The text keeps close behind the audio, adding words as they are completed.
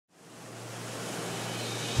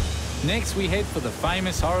Next, we head for the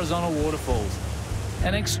famous horizontal waterfalls,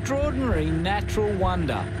 an extraordinary natural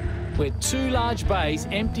wonder where two large bays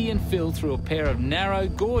empty and fill through a pair of narrow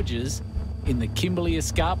gorges in the Kimberley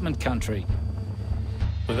escarpment country.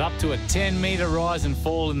 With up to a 10-metre rise and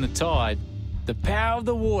fall in the tide, the power of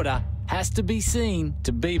the water has to be seen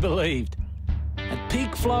to be believed. At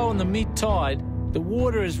peak flow on the mid-tide, the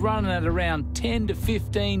water is running at around 10 to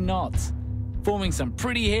 15 knots, forming some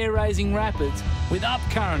pretty hair-raising rapids with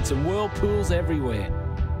upcurrents and whirlpools everywhere.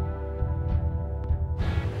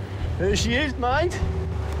 There she is, mate.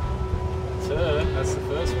 That's her. That's the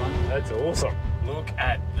first one. That's awesome. Look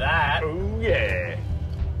at that. Oh, yeah.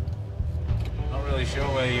 Not really sure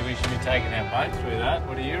whether we should be taking our boat through that.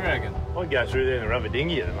 What do you reckon? I'd go through there in the rubber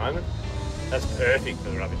dinghy at the moment. That's perfect for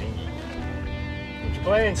the rubber dinghy. What's your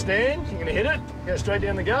plan, Stan? You gonna hit it? Go straight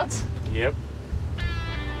down the guts? Yep.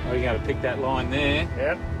 We're going to pick that line there.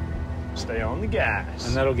 Yep. Stay on the gas.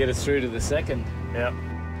 And that'll get us through to the second. Yep.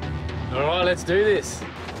 All right, let's do this.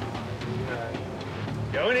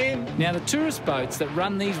 Going in. Now, the tourist boats that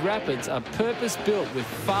run these rapids are purpose-built with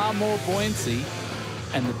far more buoyancy,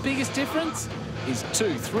 and the biggest difference is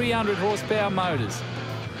two 300 horsepower motors.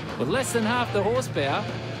 With less than half the horsepower,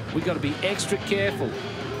 we've got to be extra careful,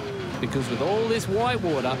 because with all this white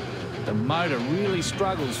water, the motor really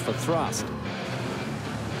struggles for thrust.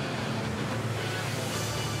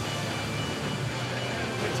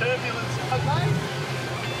 Turbulence, mate.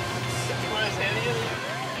 Where's heavier?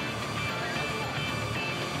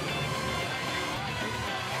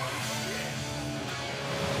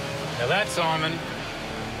 Now that, Simon,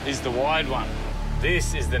 is the wide one.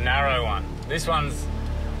 This is the narrow one. This one's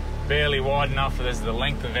barely wide enough for the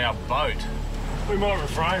length of our boat. We might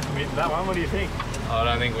refrain from hitting that one. What do you think? I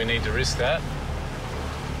don't think we need to risk that.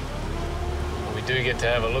 But we do get to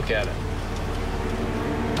have a look at it.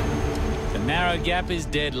 The narrow gap is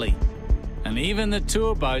deadly, and even the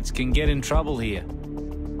tour boats can get in trouble here.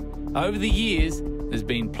 Over the years, there's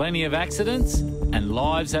been plenty of accidents and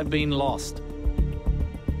lives have been lost.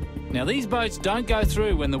 Now, these boats don't go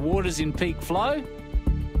through when the water's in peak flow,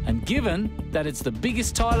 and given that it's the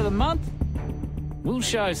biggest tide of the month, we'll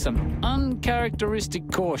show some uncharacteristic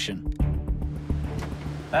caution.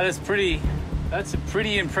 That's some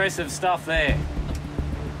pretty impressive stuff there.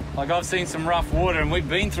 Like, I've seen some rough water, and we've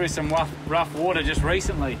been through some rough water just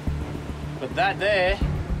recently. But that there,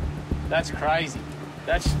 that's crazy.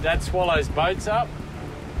 That swallows boats up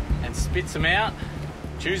and spits them out,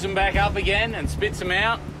 chews them back up again and spits them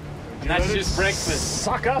out. And that's just breakfast.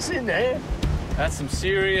 Suck us in there. That's some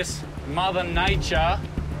serious Mother Nature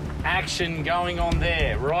action going on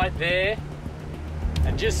there, right there.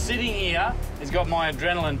 And just sitting here has got my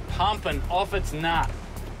adrenaline pumping off its nut.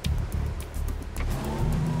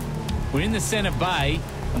 We're in the centre bay,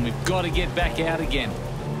 and we've got to get back out again.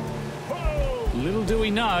 Whoa. Little do we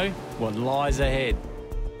know what lies ahead.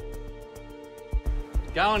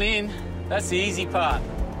 Going in, that's the easy part.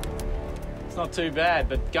 It's not too bad,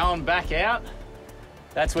 but going back out,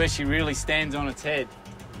 that's where she really stands on its head.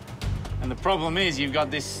 And the problem is you've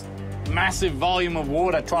got this massive volume of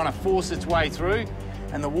water trying to force its way through,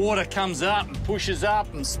 and the water comes up and pushes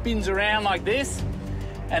up and spins around like this.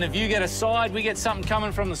 And if you get a side, we get something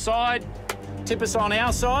coming from the side, tip us on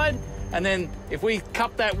our side, and then if we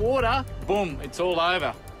cup that water, boom, it's all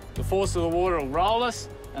over. The force of the water will roll us,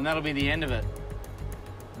 and that'll be the end of it.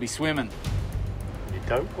 We'll be swimming. You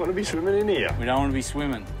don't want to be swimming in here. We don't want to be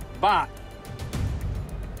swimming. But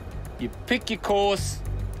you pick your course,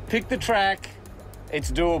 pick the track, it's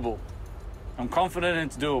doable. I'm confident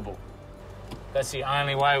it's doable. That's the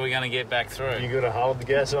only way we're going to get back through. You got to hold the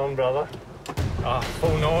gas on, brother. Oh,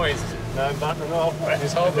 full noise. No button off.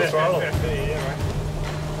 Just hold the throttle. Yeah,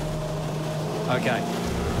 right. Okay.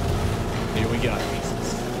 Here we go.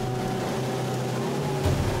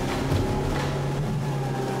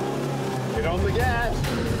 Get on the gas.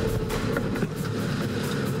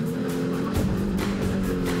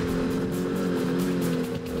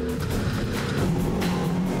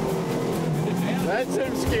 That's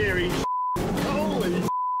some scary Holy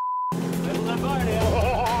Little that boat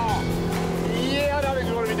out. Yeah, I don't think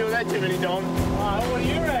we want to be doing that too many times. What do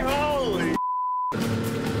you reckon? Holy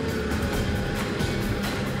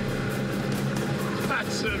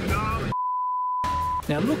That's some gnarly.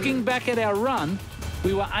 Now, looking back at our run,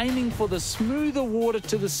 we were aiming for the smoother water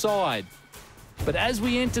to the side. But as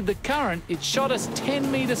we entered the current, it shot us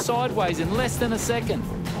 10 metres sideways in less than a second.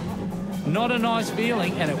 Not a nice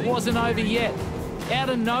feeling, and it wasn't over yet. Out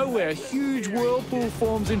of nowhere, a huge whirlpool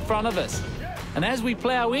forms in front of us. And as we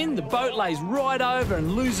plough in, the boat lays right over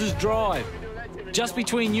and loses drive. Just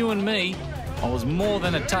between you and me, I was more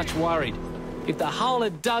than a touch worried. If the hull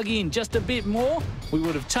had dug in just a bit more, we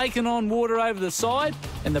would have taken on water over the side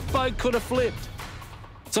and the boat could have flipped.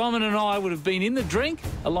 Simon and I would have been in the drink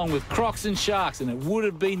along with crocs and sharks, and it would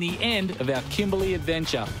have been the end of our Kimberley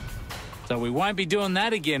adventure. So we won't be doing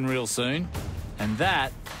that again real soon. And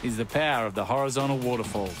that is the power of the horizontal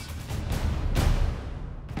waterfalls.